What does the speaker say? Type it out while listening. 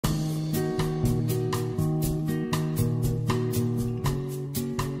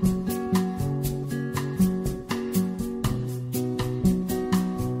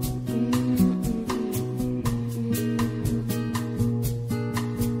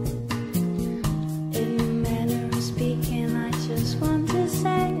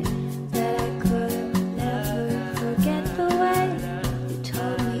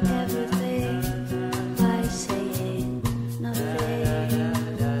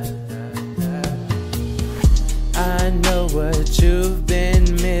what you've been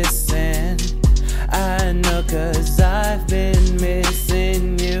missing. I know 'cause I've been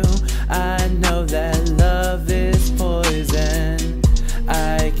missing you. I know that love is poison.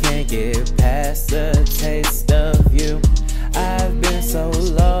 I can't get past the taste of you. I've been so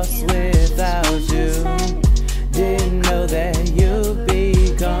lost without you. Didn't know that you'd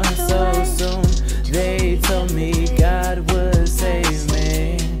be gone so soon. They told me God would save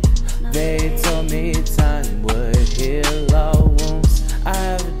me. They told me time would heal all wounds.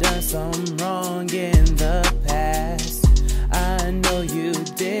 I've done some wrong in the past. I know you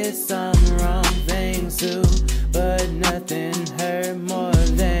did some wrong things too, but nothing hurt more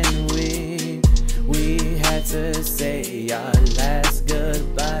than we had to say our last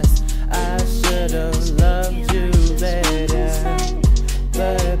goodbyes. I should've loved you better,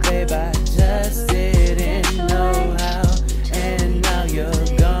 but babe, I just didn't know how. And now you're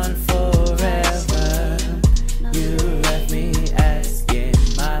gone forever. You left me asking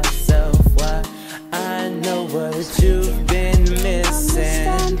myself why. I know what you've been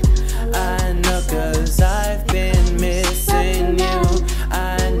missing. I know 'cause I've been missing you.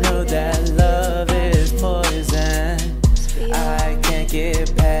 I know that love is poison. I can't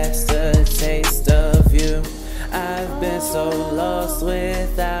get past the taste of you. I've been so lost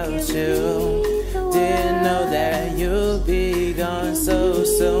without you. Didn't know that you'd be gone so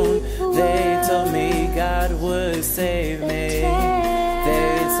soon. They told me God would save me.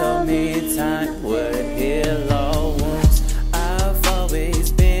 They told me time would heal all wounds. I've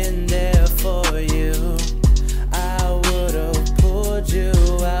always been there for you. I would've pulled you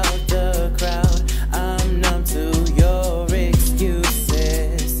out the crowd. I'm numb to your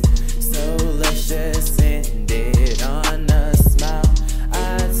excuses, so let's just end it on a smile.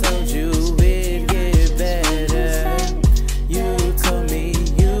 I told you it'd get better. You told me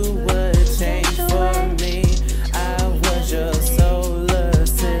you would change for me. I was your solar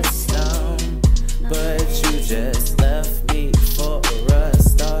system, but you just left me for a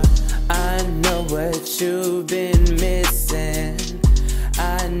star. I know what you've been missing.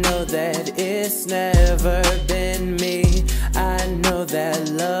 I know that it's never been me. I know that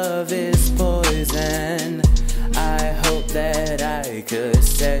love is poison. I hope that I could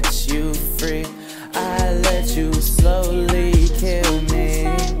set you free. I let you slowly kill me.